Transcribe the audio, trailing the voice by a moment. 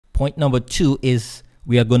Point number 2 is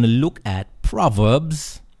we are going to look at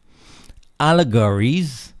proverbs,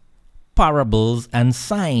 allegories, parables, and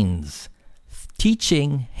signs,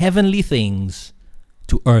 teaching heavenly things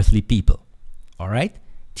to earthly people. All right?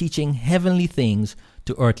 Teaching heavenly things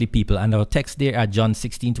to earthly people. And our text there are John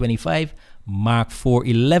 16:25, Mark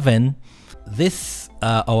 4:11. This,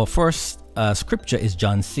 our first scripture is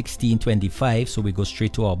John 16:25. So we go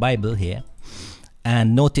straight to our Bible here.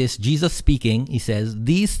 And notice Jesus speaking, he says,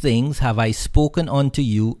 "These things have I spoken unto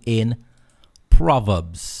you in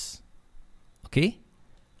Proverbs." Okay?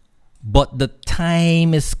 "But the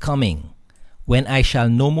time is coming when I shall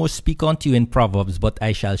no more speak unto you in Proverbs, but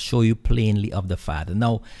I shall show you plainly of the Father."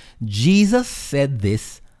 Now, Jesus said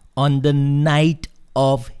this on the night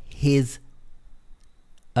of his,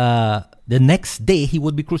 the next day he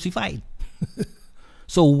would be crucified.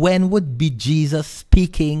 So when would be Jesus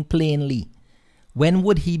speaking plainly? When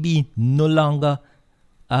would he be no longer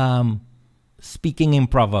speaking in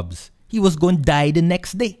Proverbs? He was going to die the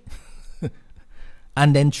next day.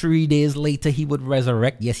 And then 3 days later, he would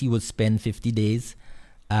resurrect. Yes, he would spend 50 days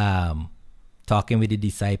talking with the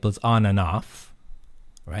disciples on and off,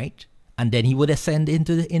 right? And then he would ascend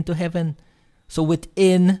into heaven. So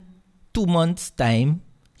within 2 months' time,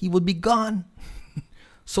 he would be gone.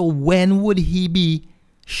 So when would he be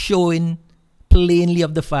showing plainly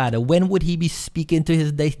of the Father? When would he be speaking to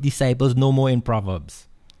his disciples no more in Proverbs?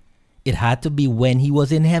 It had to be when he was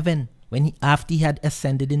in heaven, after he had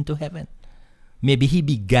ascended into heaven. Maybe he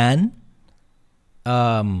began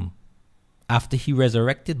after he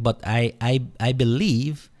resurrected, but I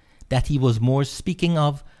believe that he was more speaking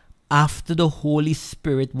of after the Holy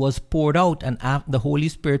Spirit was poured out, and the Holy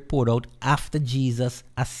Spirit poured out after Jesus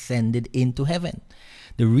ascended into heaven.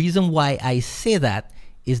 The reason why I say that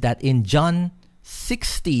is that in John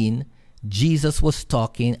 16, Jesus was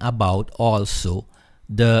talking about also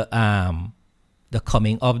the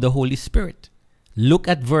coming of the Holy Spirit. Look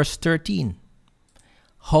at verse 13.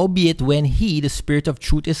 "Howbeit when he, the Spirit of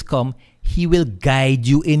truth, is come, he will guide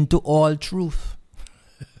you into all truth."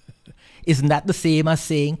 Isn't that the same as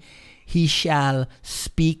saying he shall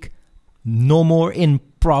speak no more in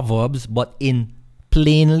Proverbs, but in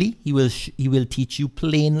plainly? He will teach you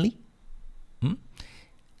plainly.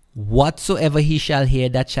 "Whatsoever he shall hear,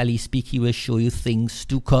 that shall he speak. He will show you things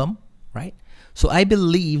to come." Right? So I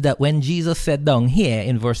believe that when Jesus said down here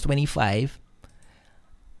in verse 25,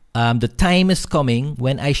 "The time is coming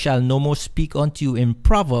when I shall no more speak unto you in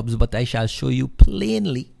Proverbs, but I shall show you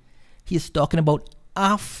plainly," he's talking about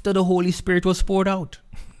after the Holy Spirit was poured out.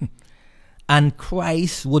 And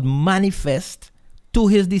Christ would manifest to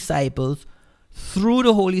his disciples through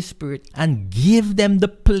the Holy Spirit and give them the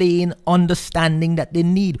plain understanding that they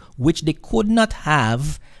need, which they could not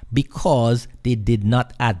have because they did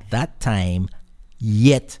not at that time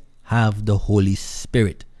yet have the Holy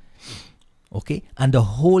Spirit. Okay? And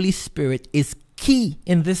the Holy Spirit is key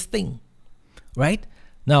in this thing. Right?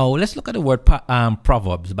 Now, let's look at the word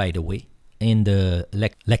Proverbs, by the way, in the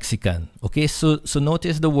lexicon. Okay? So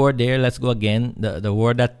notice the word there. Let's go again. The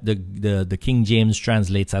word that the King James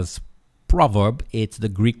translates as proverb, it's the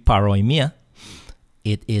Greek paroimia.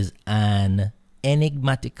 It is an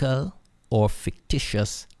enigmatical or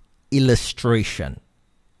fictitious illustration.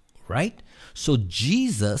 Right? So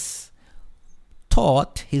Jesus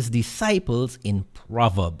taught his disciples in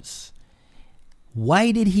Proverbs.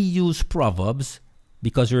 Why did he use Proverbs?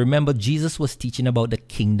 Because remember, Jesus was teaching about the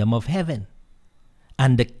kingdom of heaven.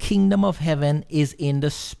 And the kingdom of heaven is in the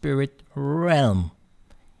spirit realm.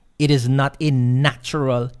 It is not a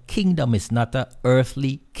natural kingdom. It's not an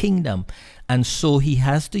earthly kingdom. And so he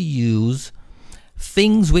has to use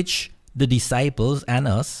things which the disciples and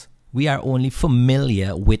us, we are only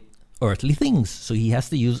familiar with earthly things. So he has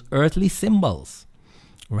to use earthly symbols,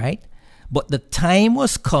 right? But the time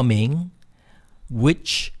was coming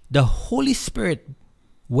which the Holy Spirit,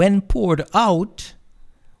 when poured out,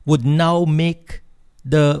 would now make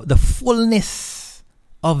the fullness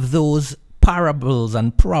of those parables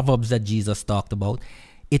and proverbs that Jesus talked about.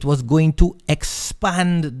 It was going to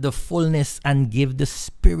expand the fullness and give the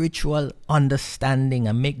spiritual understanding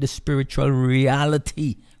and make the spiritual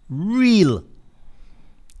reality real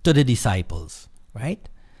to the disciples, right?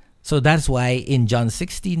 So that's why in John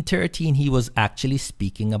 16:13, he was actually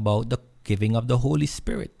speaking about the giving of the Holy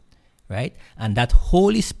Spirit, right? And that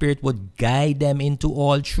Holy Spirit would guide them into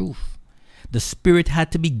all truth. The Spirit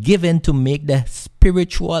had to be given to make the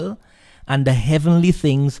spiritual and the heavenly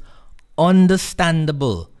things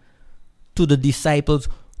understandable to the disciples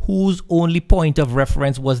whose only point of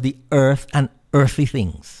reference was the earth and earthly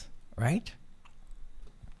things, right?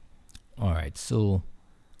 All right, so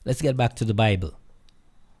let's get back to the Bible.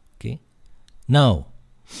 Now,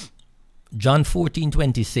 John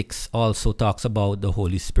 14:26 also talks about the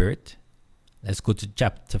Holy Spirit. Let's go to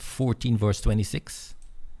chapter 14, verse 26.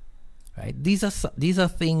 Right? These are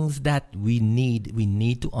things that we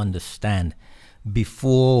need to understand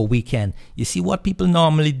before we can. You see what people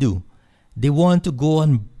normally do? They want to go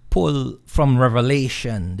and pull from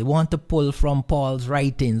Revelation. They want to pull from Paul's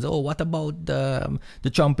writings. Oh, what about the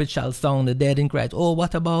trumpet shall sound, the dead in Christ? Oh,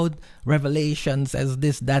 what about Revelation says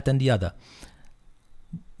this, that, and the other?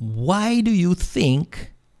 Why do you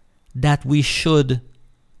think that we should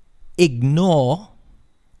ignore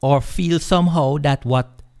or feel somehow that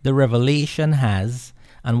what the Revelation has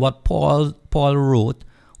and what Paul wrote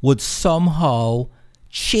would somehow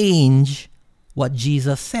change what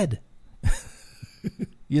Jesus said?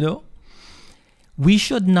 You know, we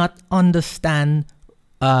should not understand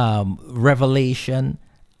Revelation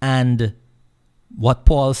and what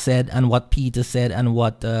Paul said and what Peter said and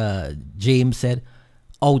what James said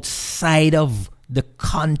outside of the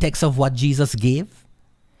context of what Jesus gave.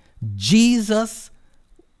 Jesus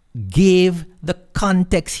gave the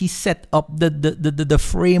context. He set up the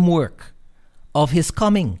framework of his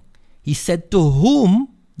coming. He said to whom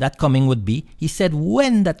that coming would be. He said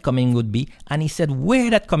when that coming would be, and he said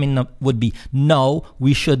where that coming would be. Now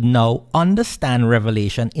we should now understand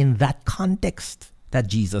Revelation in that context that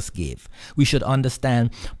Jesus gave. We should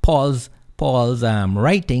understand Paul's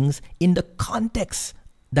writings in the context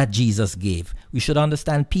that Jesus gave. We should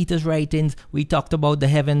understand Peter's writings. We talked about the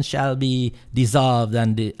heavens shall be dissolved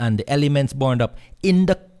and the elements burned up in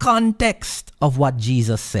the context of what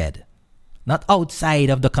Jesus said, not outside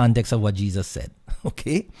of the context of what Jesus said.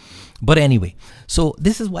 Okay? But anyway, so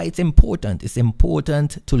this is why it's important. It's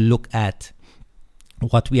important to look at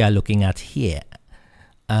what we are looking at here.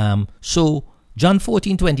 So John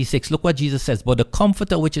 14:26, look what Jesus says. But the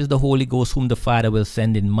Comforter, which is the Holy Ghost, whom the Father will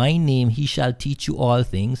send in my name, he shall teach you all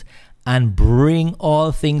things and bring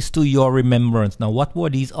all things to your remembrance. Now, what were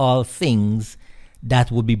these all things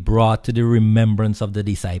that would be brought to the remembrance of the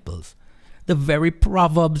disciples? The very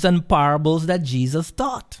proverbs and parables that Jesus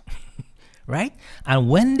taught. Right? And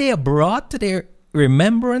when they are brought to their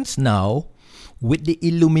remembrance now, with the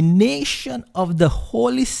illumination of the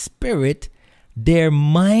Holy Spirit, their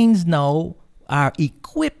minds now are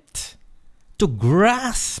equipped to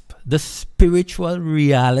grasp the spiritual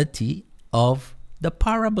reality of the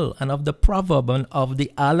parable and of the proverb and of the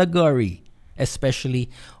allegory, especially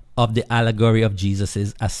of the allegory of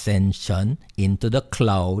Jesus' ascension into the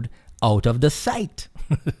cloud out of the sight.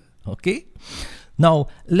 Okay? Now,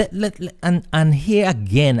 and here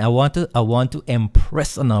again, I want to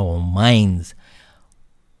impress on our minds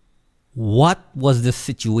what was the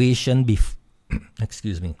situation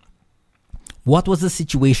excuse me. What was the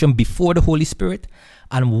situation before the Holy Spirit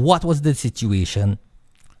and what was the situation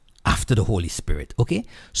after the Holy Spirit? Okay?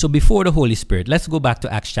 So before the Holy Spirit, let's go back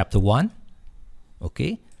to Acts chapter 1.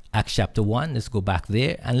 Okay? Acts chapter 1, let's go back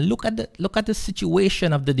there and look at the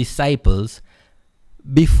situation of the disciples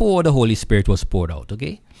before the Holy Spirit was poured out.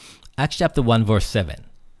 Okay? Acts chapter 1 verse 7.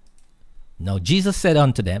 Now Jesus said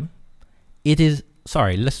unto them,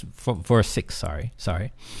 verse 6,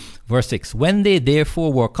 Verse 6, when they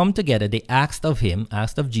therefore were come together, they asked of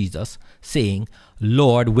Jesus, saying,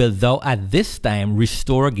 Lord, wilt thou at this time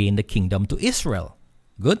restore again the kingdom to Israel?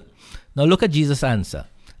 Good. Now look at Jesus' answer.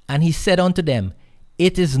 And he said unto them,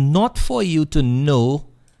 it is not for you to know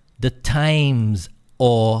the times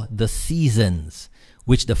or the seasons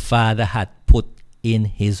which the Father had put in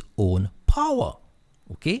his own power.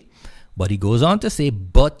 Okay? But he goes on to say,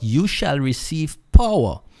 but you shall receive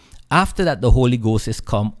power after that the Holy Ghost is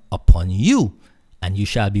come upon you, and you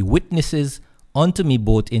shall be witnesses unto me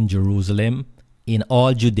both in Jerusalem, in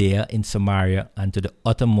all Judea, in Samaria, and to the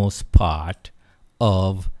uttermost part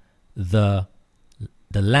of the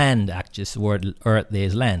land. Actually, this word earth there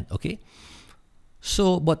is land. Okay?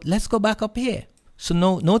 So, but let's go back up here. So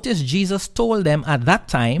notice Jesus told them at that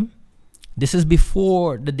time, this is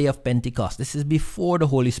before the day of Pentecost. This is before the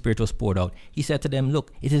Holy Spirit was poured out. He said to them,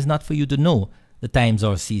 look, it is not for you to know the times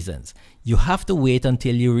or seasons. You have to wait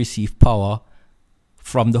until you receive power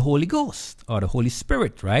from the Holy Ghost or the Holy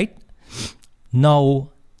Spirit, right? Now,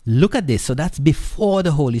 look at this. So that's before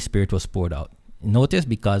the Holy Spirit was poured out. Notice,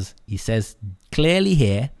 because he says clearly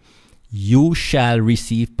here, you shall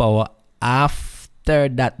receive power after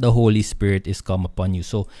that the Holy Spirit is come upon you.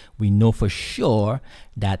 So we know for sure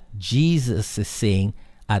that Jesus is saying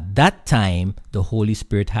at that time, the Holy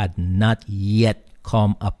Spirit had not yet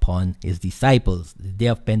come upon his disciples. The day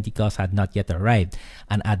of Pentecost had not yet arrived.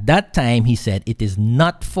 And at that time, he said, it is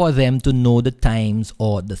not for them to know the times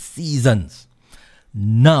or the seasons.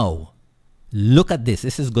 Now, Look at this.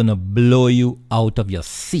 This is going to blow you out of your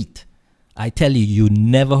seat. I tell you, you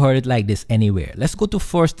never heard it like this anywhere. Let's go to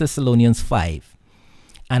 1 Thessalonians 5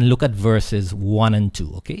 and look at verses 1 and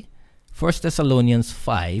 2, okay? 1 Thessalonians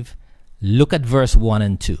 5, look at verse 1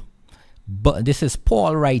 and 2. But this is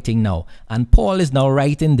Paul writing now. And Paul is now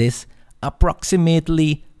writing this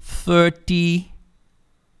approximately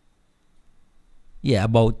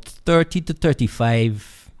about 30 to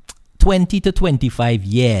 35, 20 to 25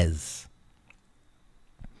 years.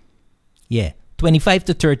 25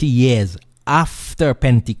 to 30 years after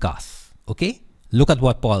Pentecost. Okay? Look at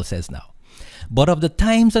what Paul says now. But of the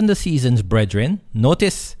times and the seasons, brethren,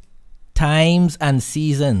 notice times and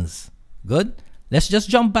seasons. Good? Let's just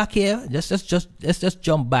jump back here. Let's just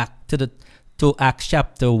jump back to Acts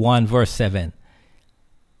chapter 1 verse 7.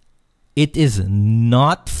 It is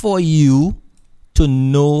not for you to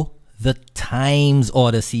know the times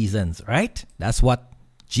or the seasons, right? That's what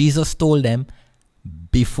Jesus told them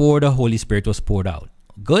before the Holy Spirit was poured out.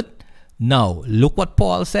 Good? Now, look what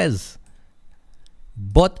Paul says.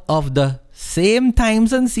 But of the same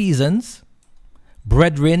times and seasons,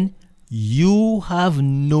 brethren, you have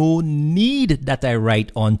no need that I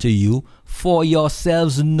write unto you, for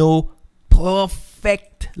yourselves know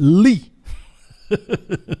perfectly.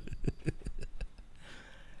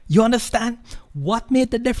 You understand? What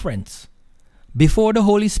made the difference? Before the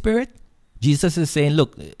Holy Spirit, Jesus is saying,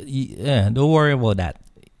 look, don't worry about that.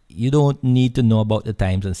 You don't need to know about the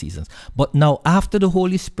times and seasons. But now, after the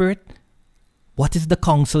Holy Spirit, what is the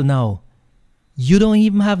counsel now? You don't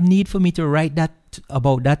even have need for me to write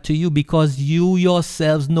about that to you, because you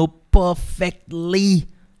yourselves know perfectly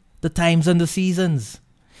the times and the seasons.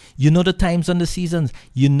 You know the times and the seasons.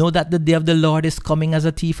 You know that the day of the Lord is coming as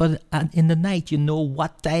a thief in the night. You know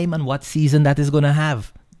what time and what season that is going to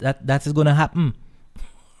have. That is going to happen.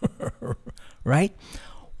 Right?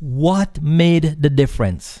 What made the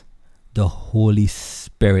difference? The Holy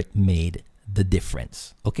Spirit made the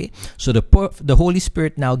difference. Okay? So the Holy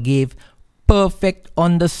Spirit now gave perfect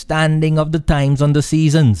understanding of the times and the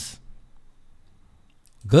seasons.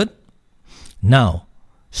 Good? Now,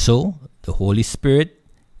 so the Holy Spirit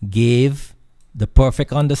gave the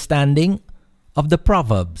perfect understanding of the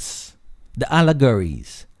Proverbs, the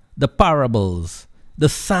allegories, the parables, the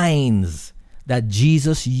signs that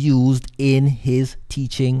Jesus used in his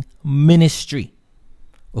teaching ministry.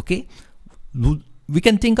 Okay? We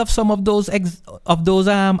can think of some of those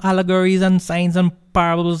allegories and signs and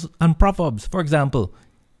parables and proverbs. For example,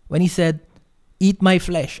 when he said, "Eat my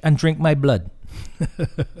flesh and drink my blood,"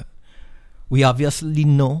 we obviously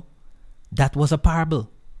know that was a parable.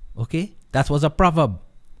 Okay? That was a proverb.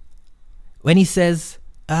 When he says,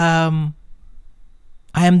 "I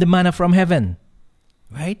am the manna from heaven,"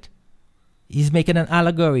 right? He's making an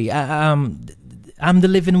allegory. I'm the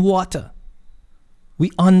living water.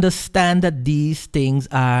 We understand that these things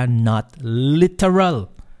are not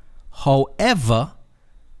literal. However,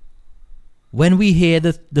 when we hear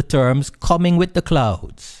the terms "coming with the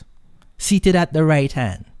clouds," "seated at the right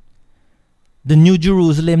hand," "the New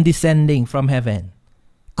Jerusalem descending from heaven,"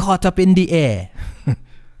 "caught up in the air,"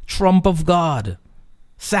 "trump of God,"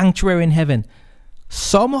 "sanctuary in heaven,"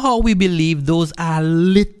 somehow we believe those are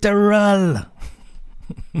literal.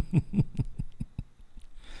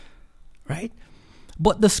 Right?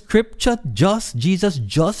 But the scripture Jesus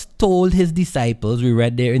just told his disciples, we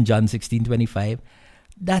read there in John 16:25,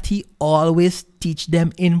 that he always teach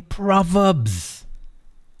them in proverbs,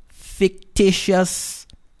 fictitious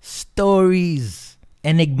stories,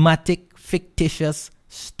 enigmatic, fictitious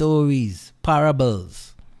stories,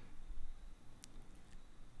 parables.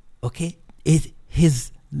 Okay? His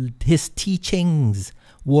teachings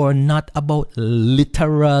were not about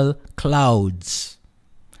literal clouds.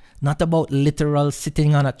 Not about literal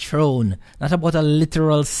sitting on a throne. Not about a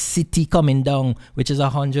literal city coming down, which is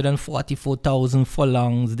 144,000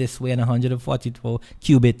 furlongs this way and 144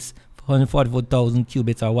 cubits, 144,000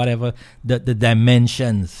 cubits or whatever the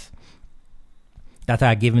dimensions that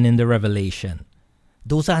are given in the Revelation.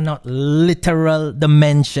 Those are not literal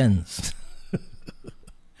dimensions.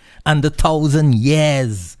 And the 1,000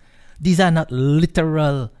 years. These are not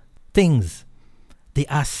literal things. They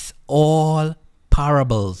are all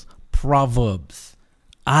parables, proverbs,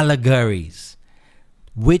 allegories,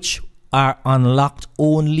 which are unlocked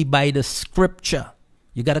only by the scripture.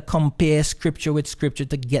 You got to compare scripture with scripture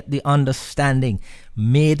to get the understanding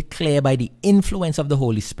made clear by the influence of the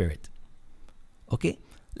Holy Spirit. Okay?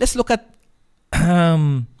 Let's look at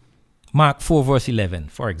Mark 4 verse 11,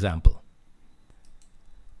 for example.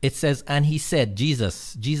 It says, and he said,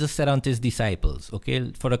 Jesus said unto his disciples,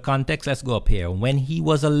 okay, for the context, let's go up here. When he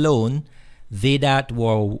was alone, they that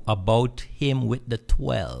were about him with the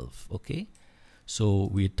 12. Okay? So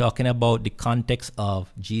we're talking about the context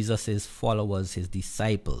of Jesus' followers, his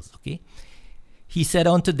disciples. Okay? He said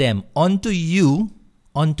unto them, unto you,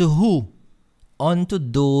 unto who? Unto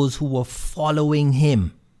those who were following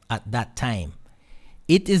him at that time.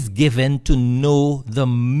 It is given to know the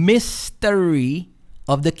mystery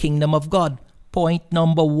of the kingdom of God. Point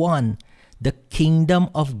number 1. The kingdom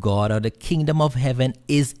of God, or the kingdom of heaven,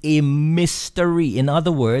 is a mystery. In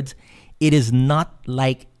other words, it is not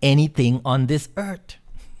like anything on this earth.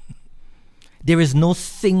 There is no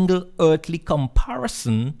single earthly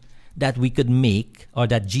comparison that we could make, or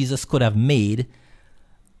that Jesus could have made,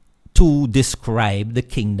 to describe the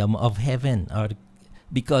kingdom of heaven.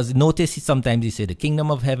 Because notice sometimes you say the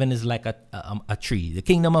kingdom of heaven is like a tree. The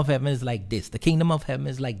kingdom of heaven is like this. The kingdom of heaven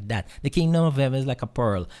is like that. The kingdom of heaven is like a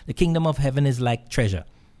pearl. The kingdom of heaven is like treasure.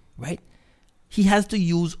 Right? He has to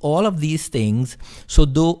use all of these things.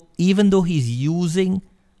 So even though he's using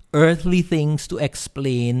earthly things to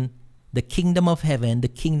explain the kingdom of heaven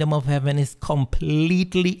is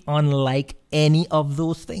completely unlike any of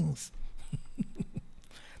those things.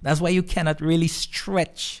 That's why you cannot really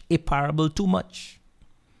stretch a parable too much.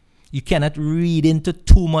 You cannot read into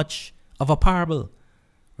too much of a parable,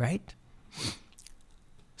 right?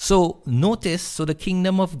 So notice, the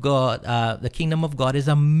kingdom of God is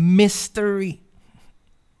a mystery.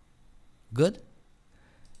 Good?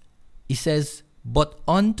 He says, but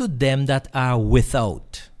unto them that are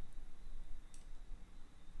without.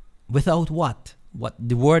 Without what? What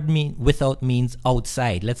the word without means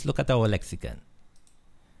outside. Let's look at our lexicon.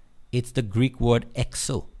 It's the Greek word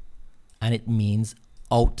exo, and it means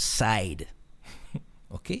outside.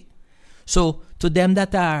 Okay? So, to them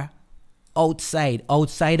that are outside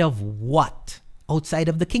of what? Outside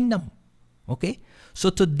of the kingdom. Okay? So,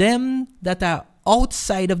 to them that are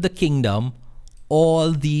outside of the kingdom,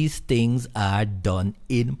 all these things are done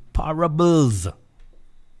in parables.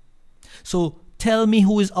 So, tell me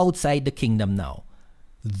who is outside the kingdom now.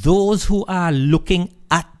 Those who are looking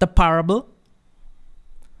at the parable,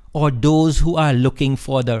 or those who are looking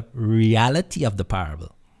for the reality of the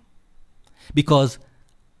parable? Because,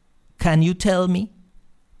 can you tell me?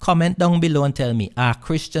 Comment down below and tell me, are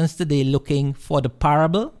Christians today looking for the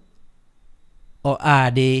parable, or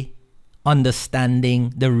are they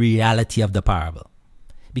understanding the reality of the parable?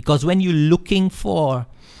 Because when you're looking for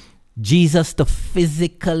Jesus to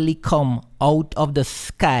physically come out of the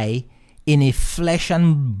sky in a flesh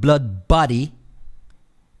and blood body,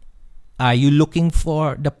 are you looking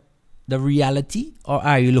for the reality, or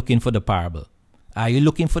are you looking for the parable? Are you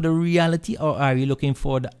looking for the reality, or are you looking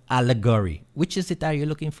for the allegory? Which is it are you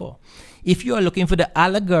looking for? If you are looking for the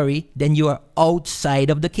allegory, then you are outside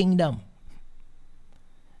of the kingdom.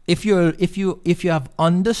 If you have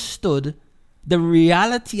understood the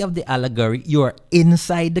reality of the allegory, you are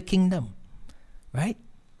inside the kingdom. Right?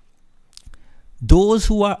 Those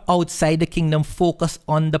who are outside the kingdom focus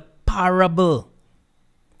on the parable.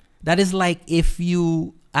 That is like if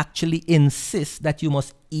you actually insist that you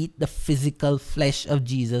must eat the physical flesh of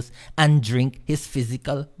Jesus and drink his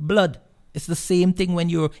physical blood. It's the same thing when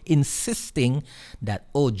you're insisting that,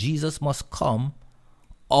 Jesus must come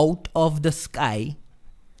out of the sky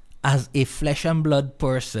as a flesh and blood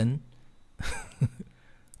person,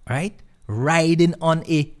 right? Riding on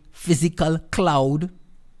a physical cloud.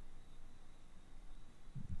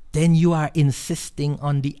 Then you are insisting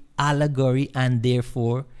on the allegory, and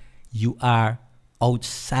therefore you are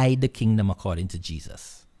outside the kingdom according to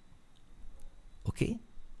Jesus. Okay?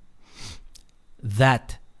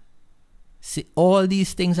 That, see, all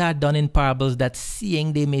these things are done in parables, that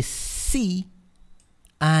seeing they may see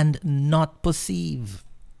and not perceive.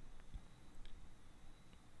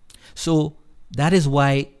 So that is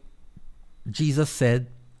why Jesus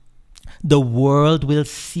said, the world will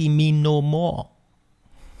see me no more.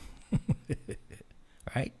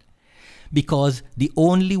 Right? Because the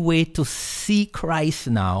only way to see Christ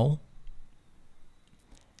now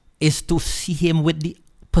is to see him with the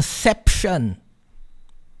perception.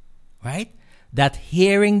 Right? That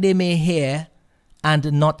hearing they may hear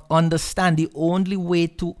and not understand. The only way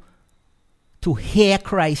to hear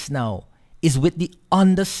Christ now is with the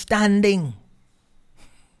understanding.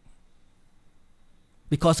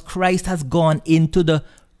 Because Christ has gone into the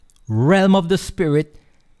realm of the spirit.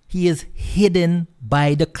 He is hidden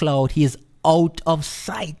by the cloud. He is out of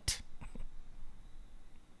sight.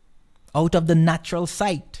 Out of the natural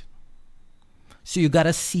sight. So you got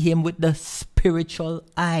to see him with the spiritual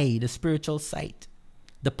eye, the spiritual sight.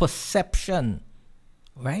 The perception.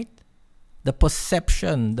 Right? The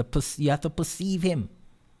perception. You have to perceive him.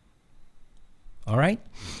 All right?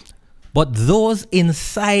 But those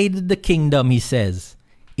inside the kingdom, he says,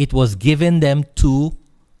 it was given them to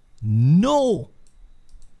know.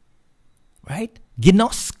 Right?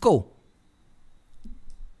 Ginosko.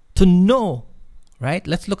 To know. Right?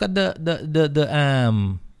 Let's look at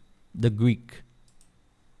the Greek.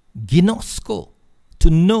 Ginosko. To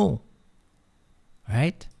know.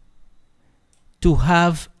 Right? To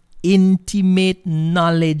have intimate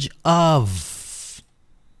knowledge of.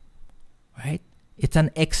 Right? It's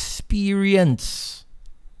an experience.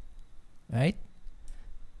 Right?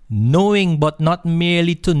 Knowing, but not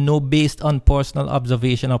merely to know based on personal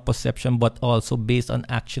observation or perception, but also based on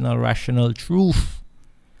action or rational truth.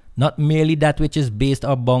 Not merely that which is based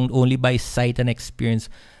or bound only by sight and experience.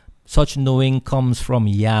 Such knowing comes from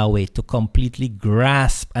Yahweh, to completely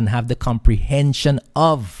grasp and have the comprehension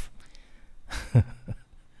of.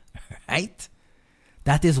 Right?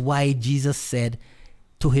 That is why Jesus said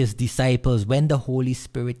to his disciples, when the Holy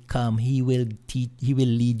Spirit comes, he will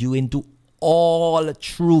lead you into all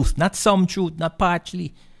truth, not some truth, not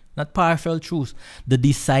partially, not partial truth. The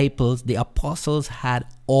disciples, the apostles, had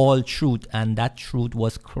all truth, and that truth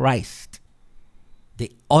was Christ. They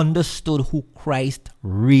understood who Christ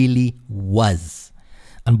really was.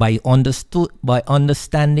 And by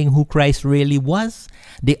understanding who Christ really was,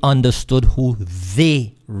 they understood who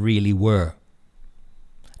they really were.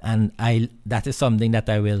 And that is something that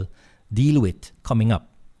I will deal with coming up,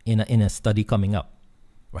 in a study coming up.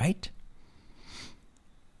 Right?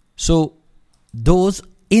 So those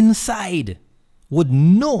inside would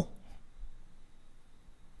know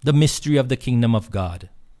the mystery of the kingdom of God.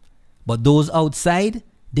 But those outside,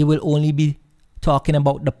 they will only be talking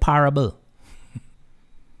about the parable.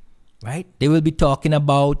 Right? They will be talking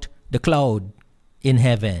about the cloud in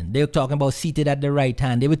heaven. They were talking about seated at the right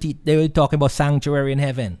hand. They were talking about sanctuary in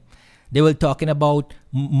heaven. They were talking about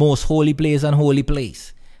most holy place and holy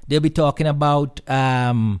place. They'll be talking about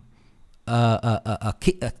a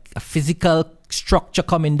physical structure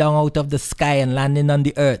coming down out of the sky and landing on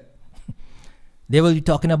the earth. They will be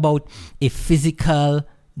talking about a physical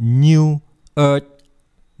new earth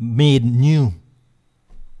made new.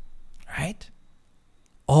 Right?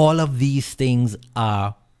 All of these things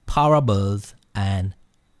are parables and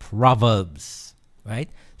proverbs. Right?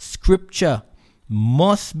 Scripture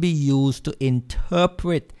must be used to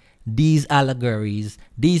interpret these allegories,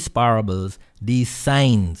 these parables, these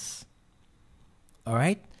signs. All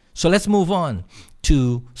right? So let's move on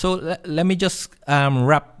to, let me just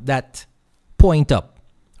wrap that point up,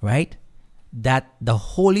 right? That the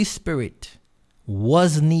Holy Spirit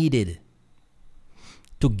was needed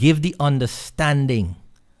to give the understanding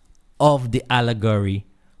of the allegory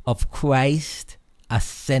of Christ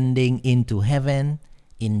ascending into heaven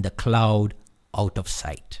in the cloud out of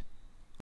sight.